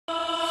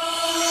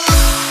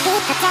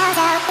Hey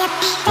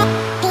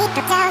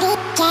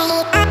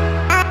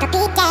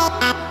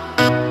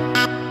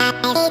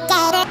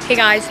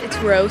guys, it's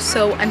Rose.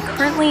 So I'm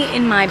currently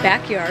in my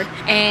backyard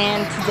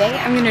and today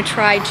I'm gonna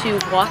try to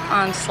walk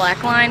on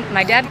slackline.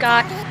 My dad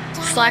got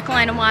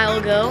slackline a while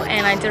ago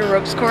and I did a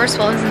ropes course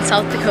while I was in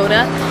South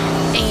Dakota,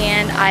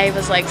 and I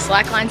was like,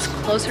 slackline's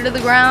closer to the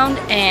ground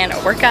and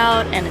a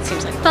workout and it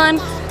seems like fun.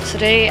 So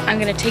today I'm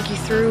gonna take you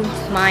through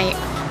my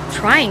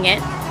trying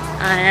it,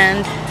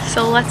 and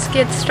so let's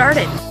get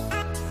started.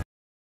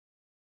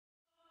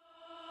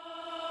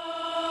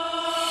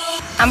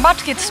 I'm about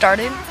to get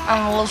started.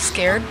 I'm a little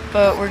scared,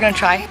 but we're gonna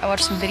try. I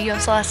watched some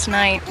videos last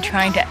night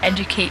trying to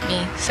educate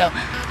me. So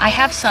I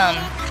have some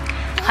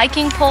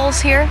hiking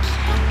poles here,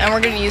 and we're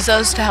gonna use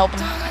those to help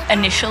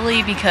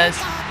initially because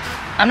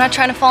I'm not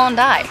trying to fall and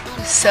die.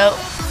 So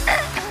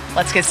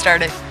let's get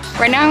started.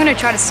 Right now I'm gonna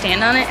try to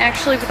stand on it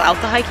actually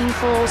without the hiking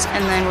poles,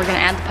 and then we're gonna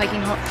add the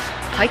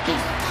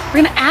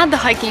We're gonna add the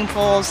hiking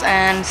poles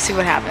and see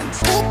what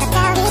happens.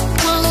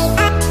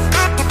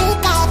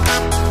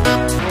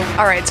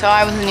 Alright, so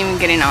I wasn't even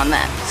getting on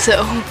that.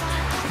 So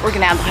we're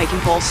gonna add the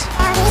hiking poles.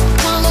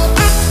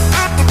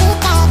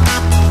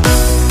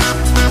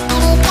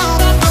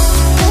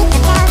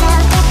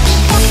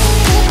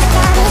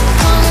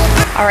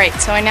 Alright,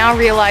 so I now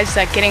realize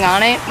that getting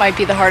on it might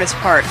be the hardest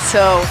part.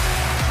 So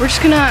we're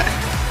just gonna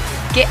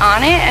get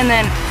on it and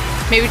then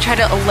maybe try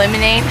to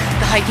eliminate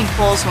the hiking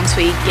poles once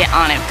we get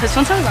on it. Because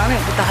once I was on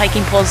it with the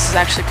hiking poles, it's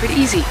actually pretty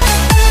easy.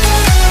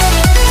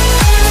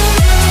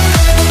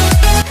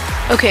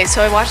 Okay,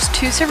 so I watched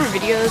two separate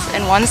videos,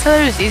 and one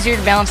said it was easier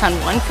to balance on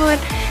one foot,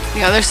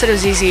 the other said it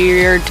was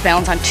easier to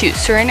balance on two.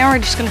 So right now we're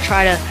just gonna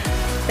try to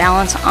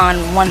balance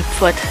on one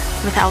foot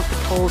without the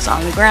poles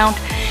on the ground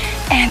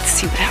and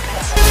see what happens.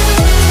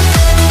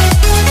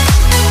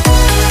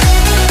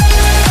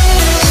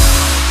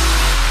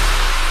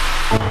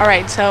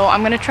 Alright, so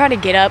I'm gonna try to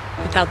get up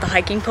without the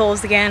hiking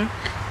poles again.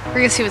 We're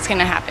gonna see what's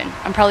gonna happen.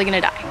 I'm probably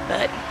gonna die,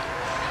 but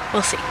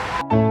we'll see.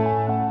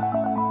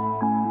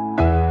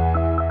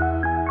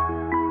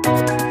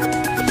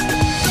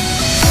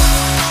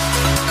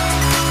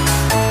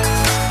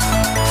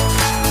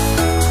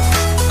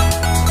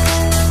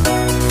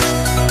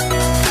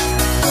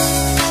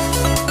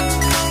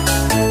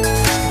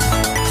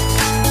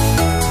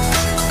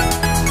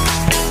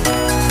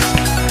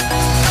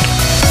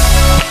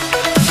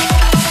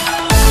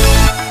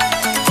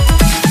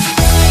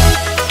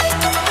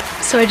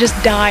 So I just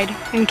died,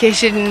 in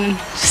case you didn't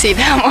see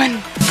that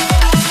one.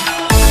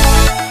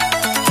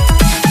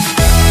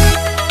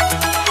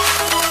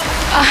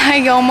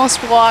 I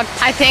almost walked.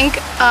 I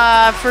think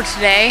for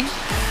today,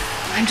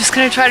 I'm just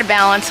gonna try to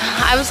balance.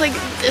 I was like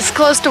this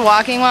close to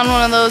walking on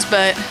one of those,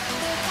 but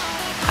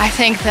I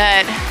think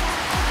that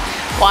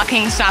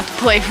walking is not the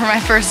play for my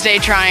first day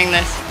trying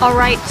this.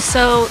 Alright,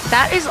 so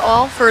that is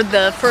all for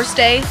the first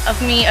day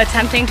of me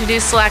attempting to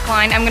do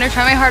slackline. I'm gonna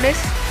try my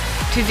hardest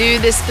to do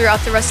this throughout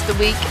the rest of the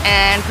week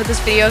and put this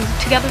video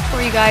together for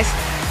you guys.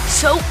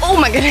 So, oh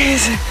my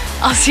goodness,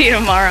 I'll see you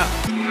tomorrow.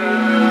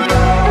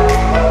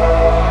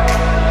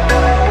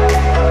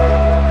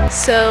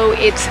 So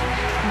it's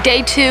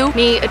day 2,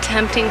 me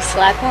attempting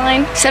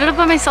slackline. Set it up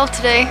by myself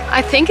today.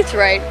 I think it's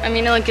right. I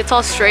mean, like, it's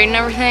all straight and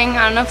everything.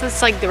 I don't know if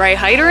it's like the right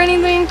height or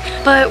anything,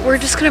 but we're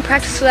just gonna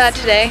practice with that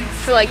today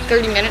for like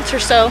 30 minutes or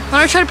so. I'm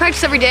gonna try to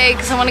practice every day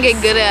because I want to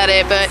get good at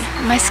it, but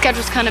my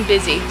schedule's kind of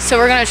busy. So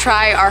we're gonna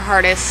try our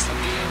hardest,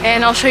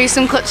 and I'll show you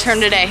some clips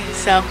from today.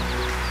 So.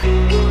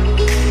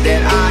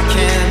 That I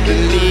can't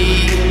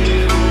believe.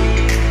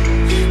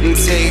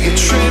 Take a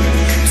trip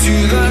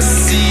to the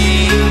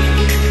sea.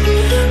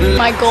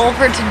 My goal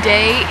for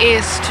today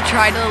is to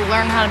try to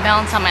learn how to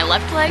balance on my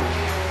left leg,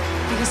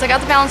 because I got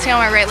the balancing on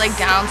my right leg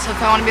down, so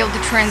if I want to be able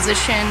to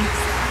transition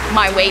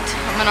my weight,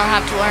 I'm going to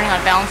have to learn how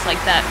to balance like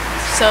that.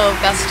 So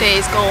that's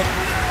today's goal.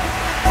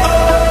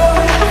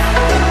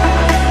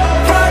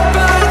 Right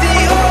by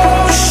the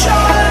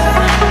ocean,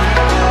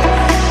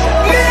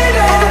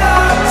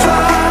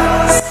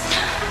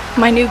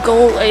 my new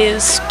goal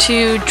is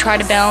to try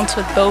to balance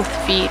with both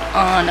feet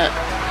on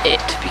it,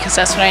 because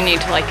that's what I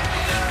need to like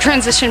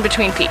transition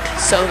between feet.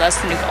 So that's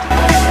the new goal.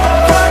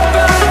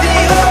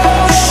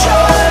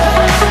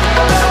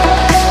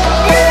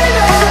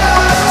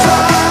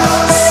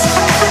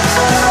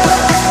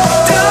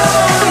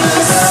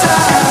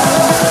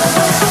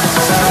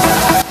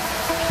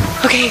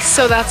 Okay,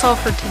 so that's all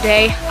for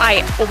today.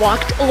 I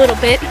walked a little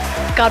bit,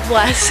 God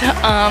bless.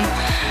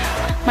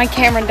 My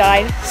camera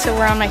died, so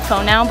we're on my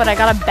phone now, but I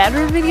got a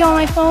better video on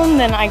my phone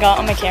than I got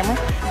on my camera.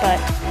 But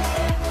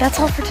that's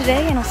all for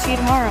today, and I'll see you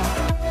tomorrow.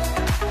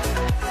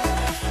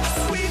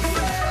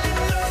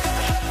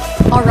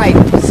 Alright,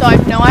 so I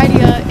have no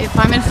idea if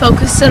I'm in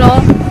focus at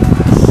all,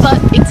 but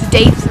it's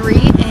day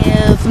 3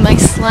 of my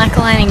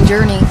slacklining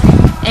journey,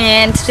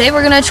 and today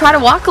we're going to try to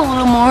walk a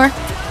little more,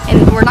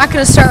 and we're not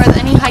going to start with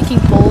any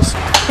hiking poles.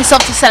 I still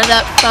have to set it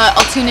up, but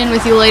I'll tune in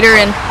with you later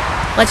and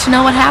let you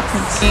know what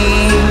happens.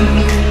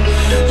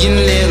 Your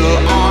little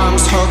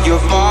arms hug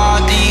your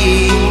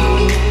body.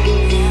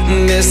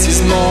 This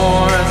is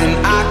more than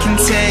I can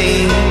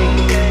take.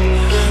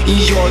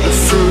 You're the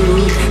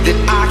fruit that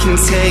I can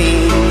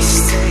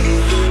taste.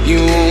 You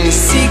only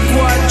seek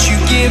what you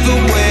give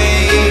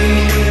away.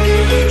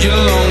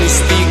 You'll only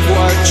speak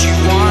what you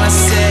wanna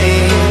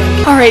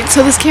say. Alright,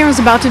 so this camera's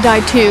about to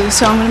die too,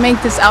 so I'm gonna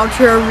make this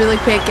outro really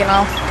quick and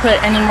I'll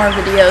put any more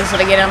videos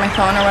that I get on my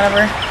phone or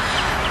whatever.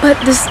 But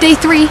this is day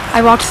 3.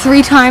 I walked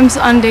 3 times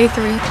on day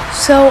 3.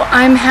 So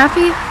I'm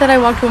happy that I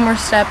walked one more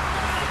step,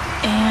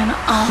 and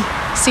I'll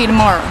see you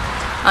tomorrow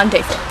on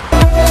day 4.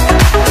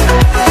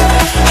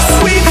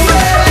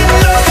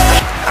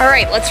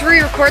 Alright, let's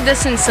re-record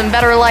this in some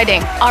better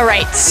lighting.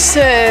 Alright,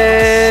 so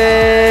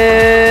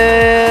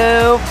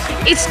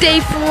it's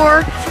day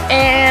 4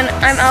 and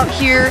I'm out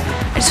here.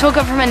 I just woke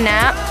up from a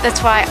nap.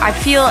 That's why I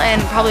feel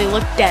and probably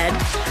look dead.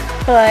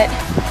 But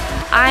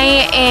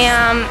I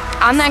am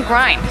on that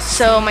grind.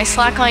 So my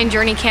slackline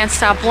journey can't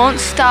stop, won't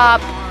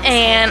stop.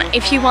 And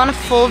if you want a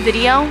full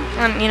video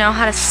on,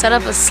 how to set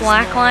up a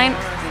slackline,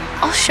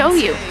 I'll show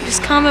you.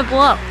 Just comment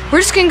below.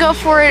 We're just gonna go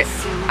for it.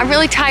 I'm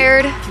really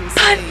tired,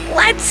 but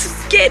let's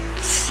get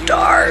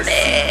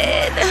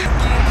started.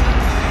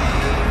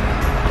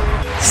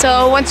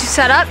 So once you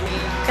set up,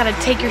 you gotta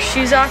take your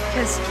shoes off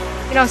because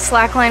you don't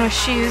slackline with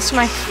shoes,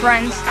 my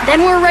friends.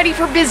 Then we're ready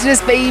for business,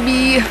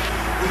 baby.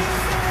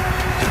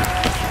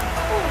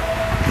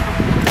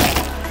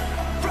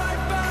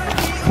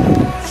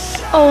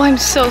 Oh, I'm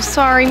so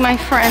sorry, my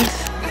friends.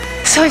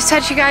 So I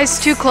set you guys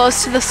too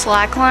close to the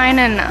slackline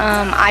and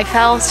I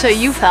fell, so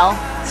you fell.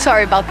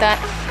 Sorry about that.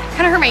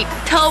 Kind of hurt my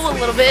toe a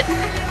little bit,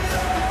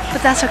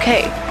 but that's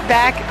okay.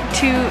 Back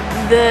to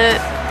the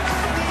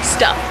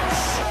stuff.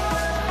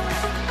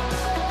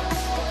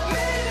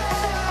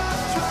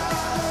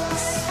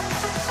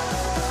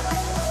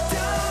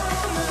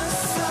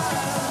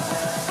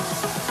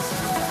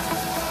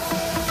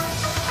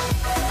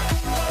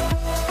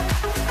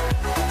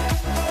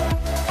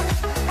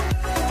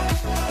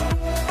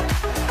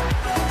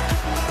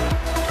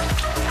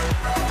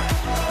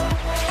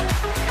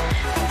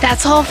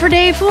 That's all for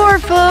day 4,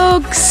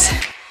 folks.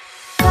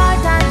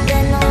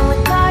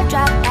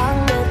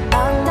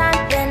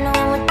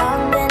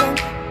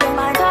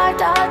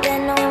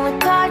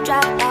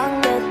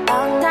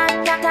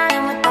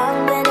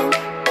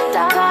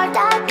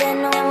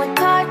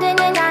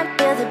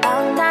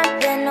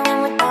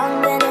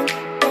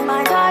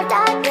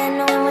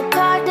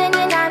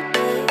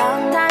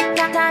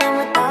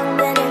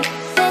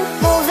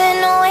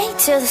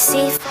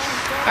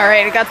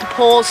 Alright, I got the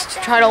poles to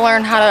try to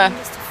learn how to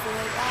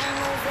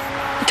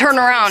turn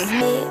around.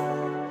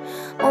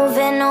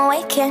 Moving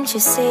away, can't you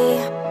see?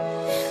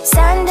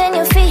 Sand in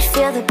your feet,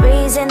 feel the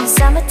breeze in the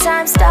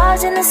summertime.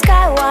 Stars in the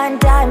sky, one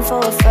dime for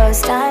a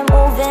first time.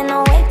 Moving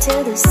away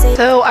to the sea.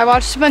 So I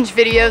watched a bunch of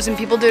videos and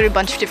people do it a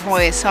bunch of different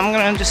ways. So I'm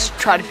gonna just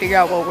try to figure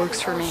out what works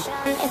for me.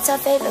 It's our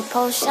favorite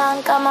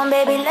potion. Come on,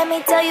 baby, let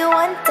me tell you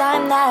one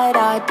time that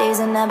our days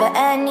will never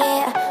end,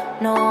 yeah.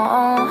 No,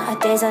 our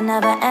days will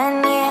never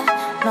end, yeah.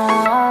 No.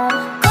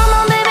 Come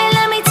on, baby,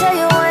 let me tell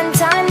you one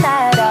time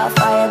that our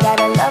fire got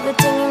a love it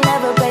till you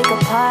never break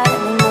apart.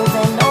 And we're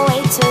moving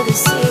away to the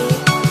sea.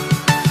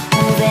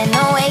 Moving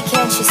away,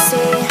 can't you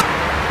see?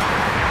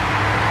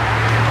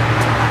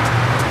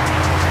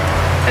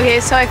 Okay,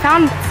 so I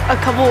found a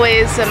couple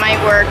ways that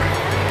might work,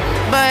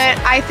 but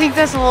I think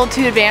that's a little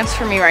too advanced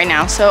for me right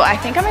now. So I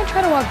think I might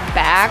try to walk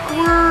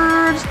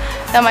backwards.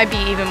 That might be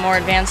even more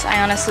advanced. I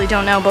honestly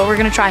don't know, but we're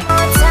gonna try.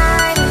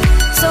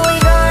 So we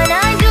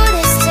gonna do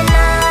this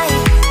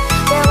tonight.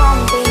 There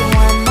won't be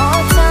one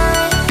more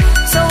time.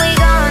 So we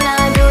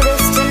gonna do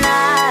this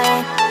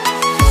tonight.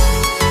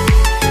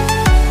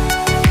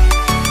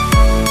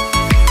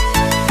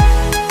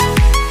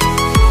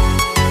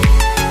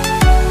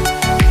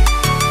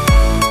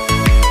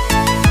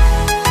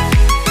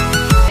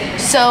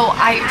 So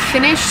I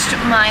finished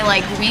my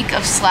week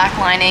of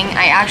slacklining.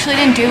 I actually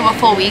didn't do a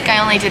full week. I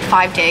only did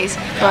 5 days,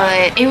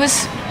 but it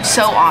was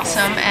so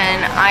awesome,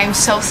 and I'm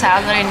so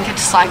sad that I didn't get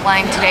to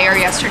slackline today or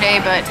yesterday,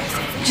 but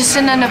it just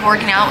didn't end up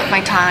working out with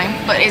my time.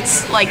 But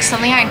it's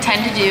something I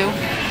intend to do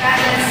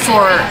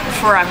for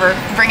forever.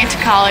 Bring it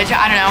to college.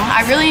 I don't know.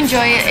 I really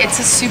enjoy it.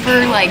 It's a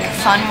super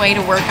fun way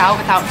to work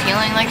out without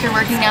feeling like you're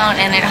working out,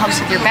 and it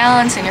helps with your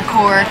balance and your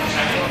core.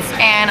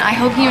 And I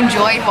hope you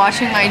enjoyed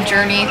watching my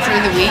journey through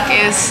the week.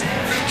 It was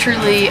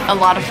truly a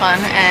lot of fun,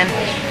 and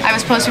I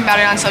was posting about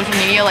it on social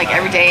media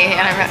every day,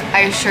 and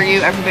I assure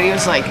you everybody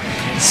was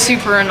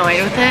super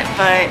annoyed with it.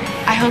 But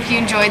I hope you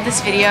enjoyed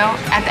this video.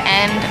 At the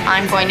end,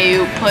 I'm going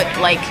to put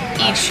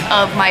each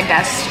of my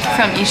best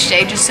from each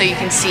day, just so you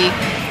can see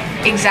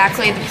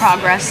exactly the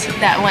progress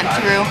that went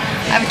through.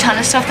 I have a ton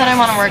of stuff that I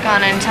want to work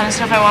on and a ton of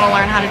stuff I want to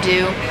learn how to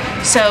do.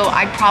 So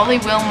I probably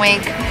will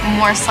make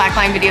more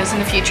slackline videos in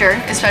the future,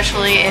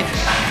 especially if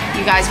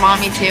you guys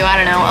want me to.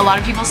 I don't know. A lot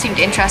of people seemed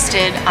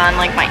interested on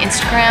my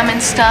Instagram and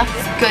stuff.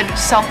 Good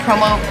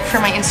self-promo for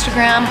my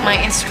Instagram.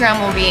 My Instagram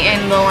will be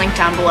in the link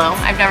down below.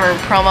 I've never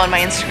promoted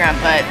my Instagram,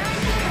 but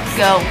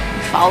go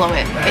follow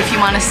it if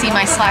you want to see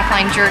my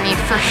slackline journey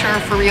for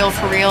sure, for real,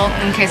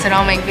 in case I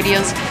don't make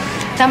videos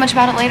that much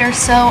about it later.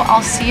 So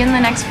I'll see you in the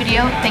next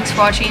video. Thanks for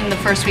watching the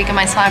first week of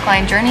my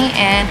slackline journey,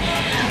 and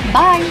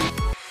bye.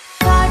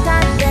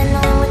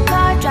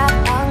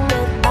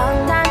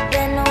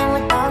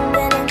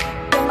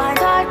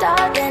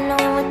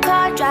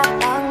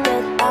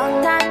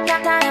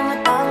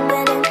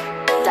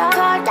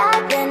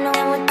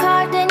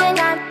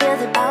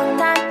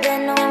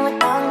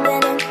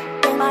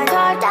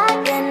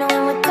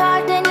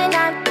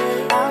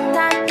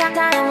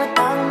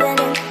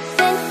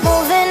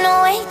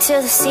 To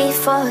the sea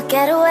for a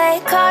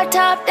getaway, car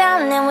top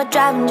down and we're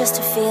driving just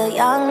to feel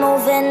young.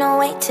 Moving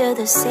away to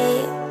the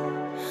sea,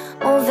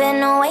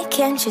 moving away,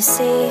 can't you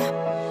see?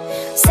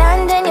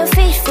 Sand in your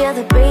feet, feel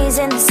the breeze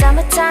in the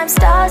summertime.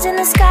 Stars in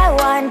the sky,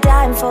 one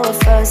dime for a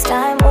first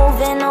time.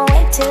 Moving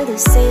away to the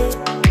sea,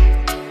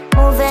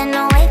 moving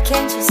away,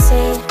 can't you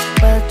see?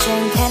 We'll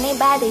drink honey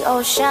by the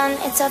ocean,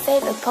 it's our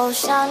favorite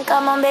potion.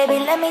 Come on baby,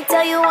 let me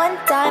tell you one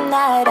time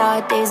that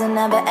our days will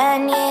never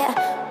end,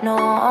 yeah. No,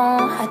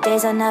 our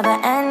days will never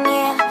end,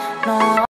 yeah. No.